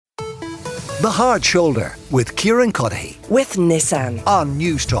The Hard Shoulder with Kieran with Nissan on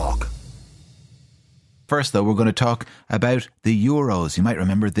News Talk. First, though, we're going to talk about the Euros. You might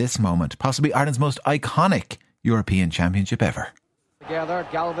remember this moment, possibly Ireland's most iconic European Championship ever. Together,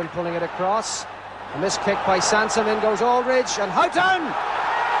 Galvin pulling it across. A missed kick by Sansom, in goes Aldridge, and Houghton! 1-0!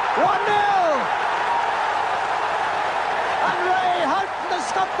 And Ray Houghton has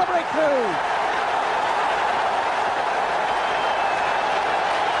stopped the breakthrough!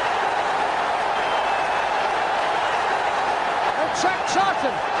 Jack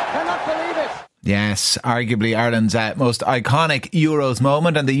Charlton cannot believe it. Yes, arguably Ireland's most iconic Euros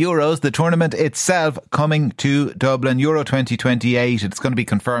moment, and the Euros, the tournament itself, coming to Dublin, Euro 2028. It's going to be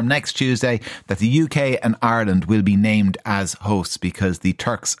confirmed next Tuesday that the UK and Ireland will be named as hosts because the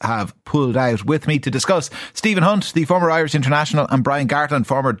Turks have pulled out. With me to discuss, Stephen Hunt, the former Irish international, and Brian Gartland,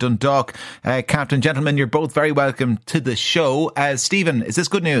 former Dundalk captain. Gentlemen, you're both very welcome to the show. Stephen, is this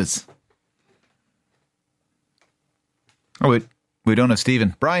good news? Oh, we don't have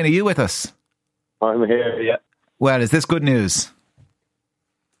Stephen. Brian, are you with us? I'm here, yeah. Well, is this good news?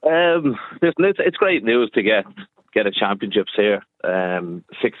 It's great news to get a championships here.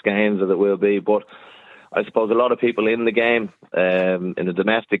 6 games as it will be, but I suppose a lot of people in the game, in the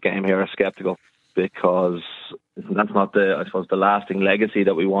domestic game here, are sceptical because that's not the lasting legacy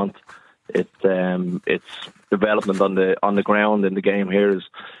that we want. It's development on the ground in the game here is,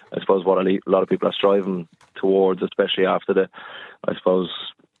 I suppose, what a lot of people are striving towards, especially after the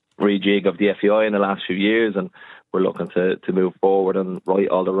rejig of the FEI in the last few years, and we're looking to move forward and right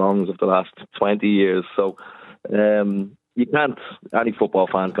all the wrongs of the last 20 years. So you can't, any football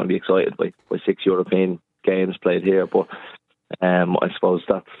fan's going to be excited by 6 European games played here, but I suppose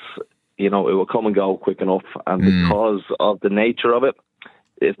that's, it will come and go quick enough, and because of the nature of it,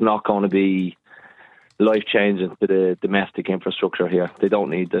 it's not going to be life-changing to the domestic infrastructure here. They don't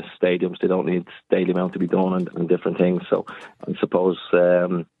need the stadiums, they don't need daily amount to be done and different things. So I suppose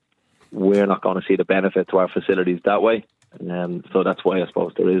we're not going to see the benefit to our facilities that way. So that's why I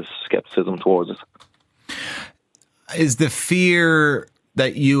suppose there is scepticism towards it. Is the fear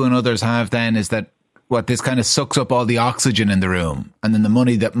that you and others have then is that this kind of sucks up all the oxygen in the room, and then the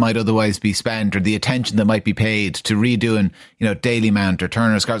money that might otherwise be spent or the attention that might be paid to redoing, Dalymount or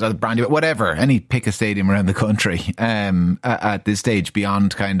Turner's Cross or Brandy, whatever, pick a stadium around the country at this stage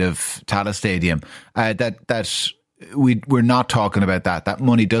beyond kind of Tallaght Stadium, that we're not talking about that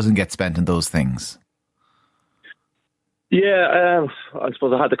money doesn't get spent in those things. Yeah, I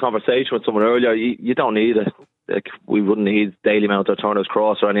suppose I had the conversation with someone earlier. You don't need it. We wouldn't need Dalymount or Turner's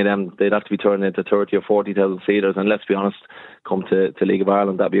Cross or any of them. They'd have to be turned into 30 or 40,000 seaters. And let's be honest, come to League of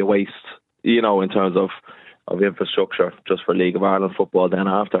Ireland, that'd be a waste, in terms of infrastructure just for League of Ireland football then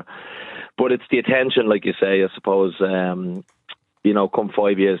after. But it's the attention, like you say, I suppose, come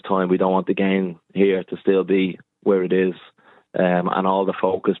 5 years' time, we don't want the game here to still be where it is. And all the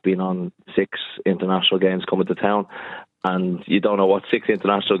focus being on 6 international games coming to town. And you don't know what 6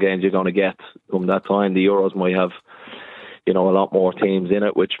 international games you're going to get from that time. The Euros might have, a lot more teams in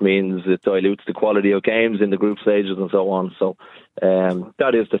it, which means it dilutes the quality of games in the group stages and so on. So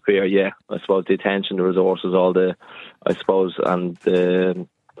that is the fear, yeah. I suppose the attention, the resources, and the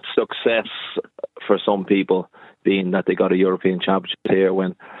success for some people being that they got a European Championship here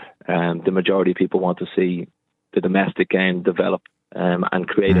when the majority of people want to see the domestic game develop. And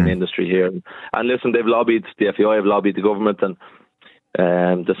create an industry here. And listen, they've lobbied, the FEI have lobbied the government, and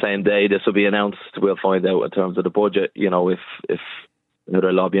the same day this will be announced, we'll find out in terms of the budget, if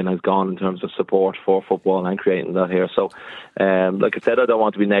their lobbying has gone in terms of support for football and creating that here. So, like I said, I don't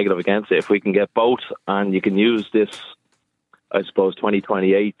want to be negative against it. If we can get both, and you can use this, I suppose,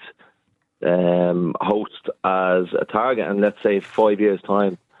 2028 host as a target, and let's say 5 years'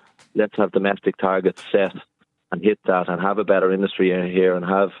 time, let's have domestic targets set and hit that and have a better industry here and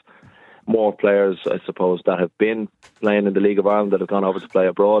have more players, I suppose, that have been playing in the League of Ireland that have gone over to play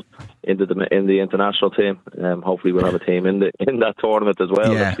abroad in the international team. Hopefully we'll have a team in that tournament as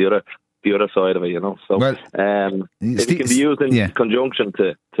well. Yeah. That's the other side of it, So if it can be used in conjunction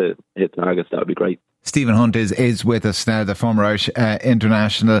to hit targets, that would be great. Stephen Hunt is with us now, the former Irish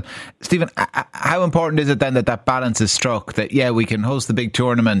international. Stephen, how important is it then that balance is struck, that we can host the big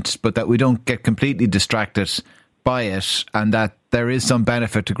tournament but that we don't get completely distracted by it, and that there is some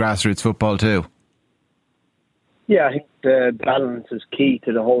benefit to grassroots football too? Yeah, I think the balance is key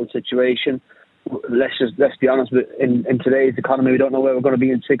to the whole situation. Let's be honest, in today's economy, we don't know where we're going to be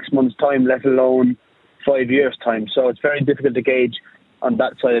in 6 months' time, let alone 5 years' time. So it's very difficult to gauge on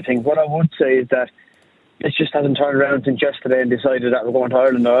that side of things. What I would say is that it just hasn't turned around since yesterday and decided that we're going to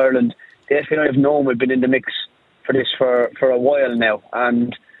Ireland or Ireland. The FAI have known we've been in the mix for this for a while now,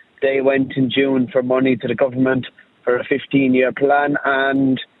 and They went in June for money to the government for a 15-year plan,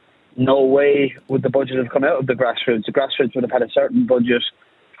 and no way would the budget have come out of the grassroots. The grassroots would have had a certain budget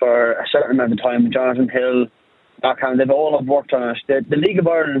for a certain amount of time. Jonathan Hill, Gartland, they've all have worked on it. The League of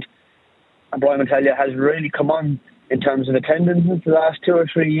Ireland, and Brian will tell you, has really come on in terms of attendance in the last 2 or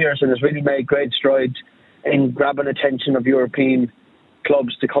 3 years, and has really made great strides in grabbing attention of European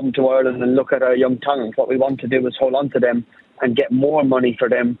clubs to come to Ireland and look at our young talent. What we want to do is hold on to them and get more money for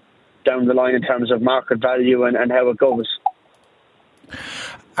them down the line in terms of market value and how it goes.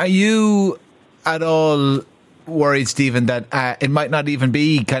 Are you at all worried, Stephen, that it might not even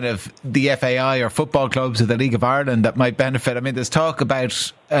be kind of the FAI or football clubs or the League of Ireland that might benefit? I mean, there's talk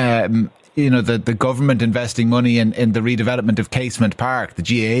about the government investing money in the redevelopment of Casement Park, the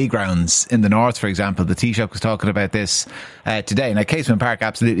GAA grounds in the north, for example. The Taoiseach was talking about this today. Now, Casement Park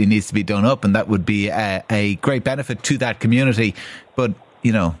absolutely needs to be done up, and that would be a great benefit to that community. But,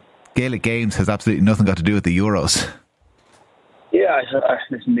 Gaelic Games has absolutely nothing got to do with the Euros. Yeah,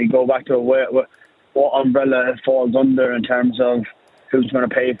 listen, they go back to what umbrella it falls under in terms of who's going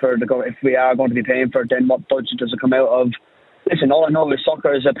to pay for it. If we are going to be paying for it, then what budget does it come out of? Listen, all I know is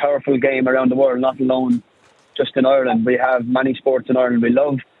soccer is a powerful game around the world, not alone just in Ireland. We have many sports in Ireland we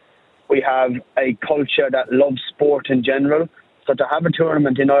love. We have a culture that loves sport in general. So to have a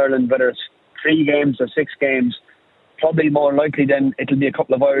tournament in Ireland, whether it's 3 games or 6 games, probably more likely than it'll be a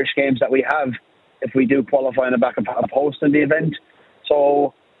couple of Irish games that we have if we do qualify on the back of hosting the event.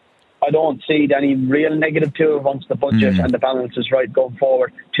 So I don't see any real negative to it once the budget and the balance is right going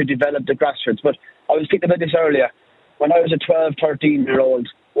forward to develop the grassroots. But I was thinking about this earlier. When I was a 12, 13-year-old,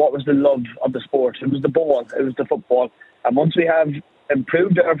 what was the love of the sport? It was the ball. It was the football. And once we have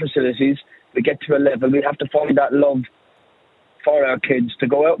improved our facilities, we get to a level, we have to find that love for our kids to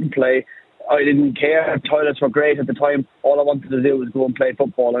go out and play. I didn't care. Toilets were great at the time. All I wanted to do was go and play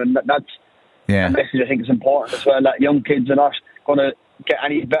football. And that's a message I think is important as well, that young kids are not going to get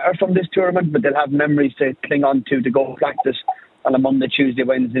any better from this tournament, but they'll have memories to cling on to go practice on a Monday, Tuesday,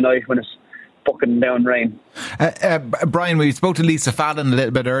 Wednesday night when it's fucking down rain. Brian, we spoke to Lisa Fallon a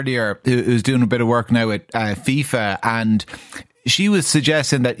little bit earlier, who's doing a bit of work now at FIFA, and she was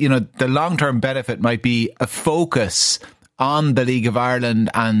suggesting that, the long-term benefit might be a focus on the League of Ireland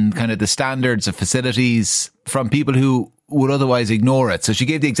and kind of the standards of facilities from people who would otherwise ignore it. So she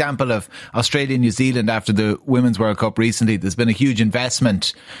gave the example of Australia and New Zealand after the Women's World Cup recently. There's been a huge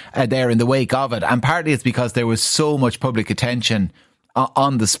investment there in the wake of it. And partly it's because there was so much public attention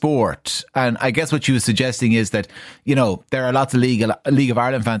on the sport. And I guess what she was suggesting is that, there are lots of League of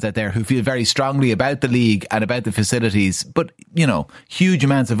Ireland fans out there who feel very strongly about the league and about the facilities. But, huge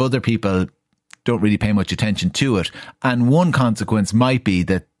amounts of other people don't really pay much attention to it. And one consequence might be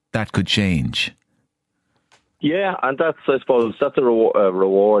that could change. Yeah, and that's a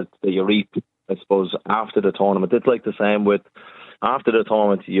reward that you reap, I suppose, after the tournament. It's like the same with after the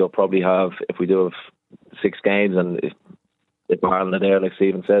tournament, you'll probably have, if we do have 6 games and if Ireland are there, like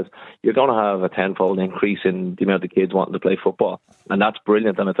Stephen says, you're going to have a tenfold increase in the amount of kids wanting to play football. And that's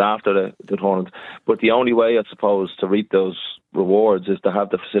brilliant, and it's after the tournament. But the only way, I suppose, to reap those rewards is to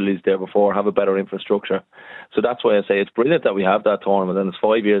have the facilities there before, have a better infrastructure. So that's why I say it's brilliant that we have that tournament, and it's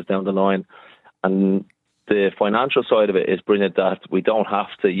 5 years down the line. And the financial side of it is brilliant that we don't have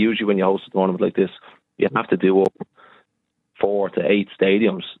to, usually when you host a tournament like this, you have to do up 4 to 8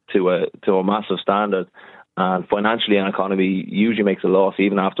 stadiums to a massive standard. And financially, an economy usually makes a loss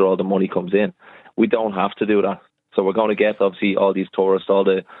even after all the money comes in. We don't have to do that. So we're going to get, obviously, all these tourists, all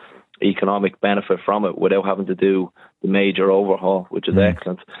the economic benefit from it without having to do the major overhaul, which is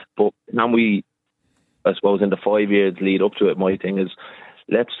excellent. But can we, I suppose, in the 5 years lead up to it, my thing is,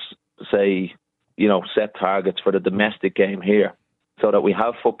 let's say, set targets for the domestic game here so that we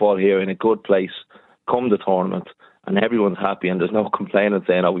have football here in a good place come the tournament and everyone's happy and there's no complaining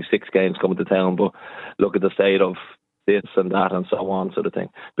saying, we've 6 games coming to town, but look at the state of this and that and so on, sort of thing.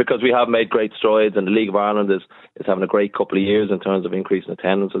 Because we have made great strides, and the League of Ireland is having a great couple of years in terms of increasing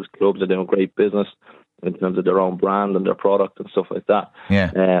attendances. Clubs are doing great business in terms of their own brand and their product and stuff like that.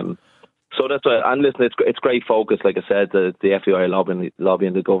 Yeah. So that's why, and listen, it's great focus, like I said, the FAI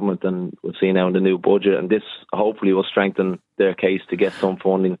lobbying the government, and we'll see now in the new budget, and this hopefully will strengthen their case to get some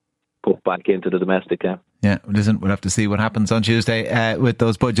funding put back into the domestic game. Yeah, listen, we'll have to see what happens on Tuesday with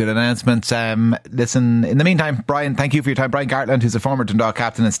those budget announcements. Listen, in the meantime, Brian, thank you for your time. Brian Gartland, who's a former Dundalk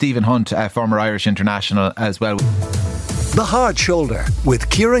captain, and Stephen Hunt, former Irish international as well. The Hard Shoulder with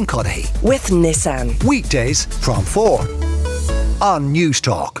Kieran with Nissan. Weekdays from 4 on News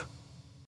Talk.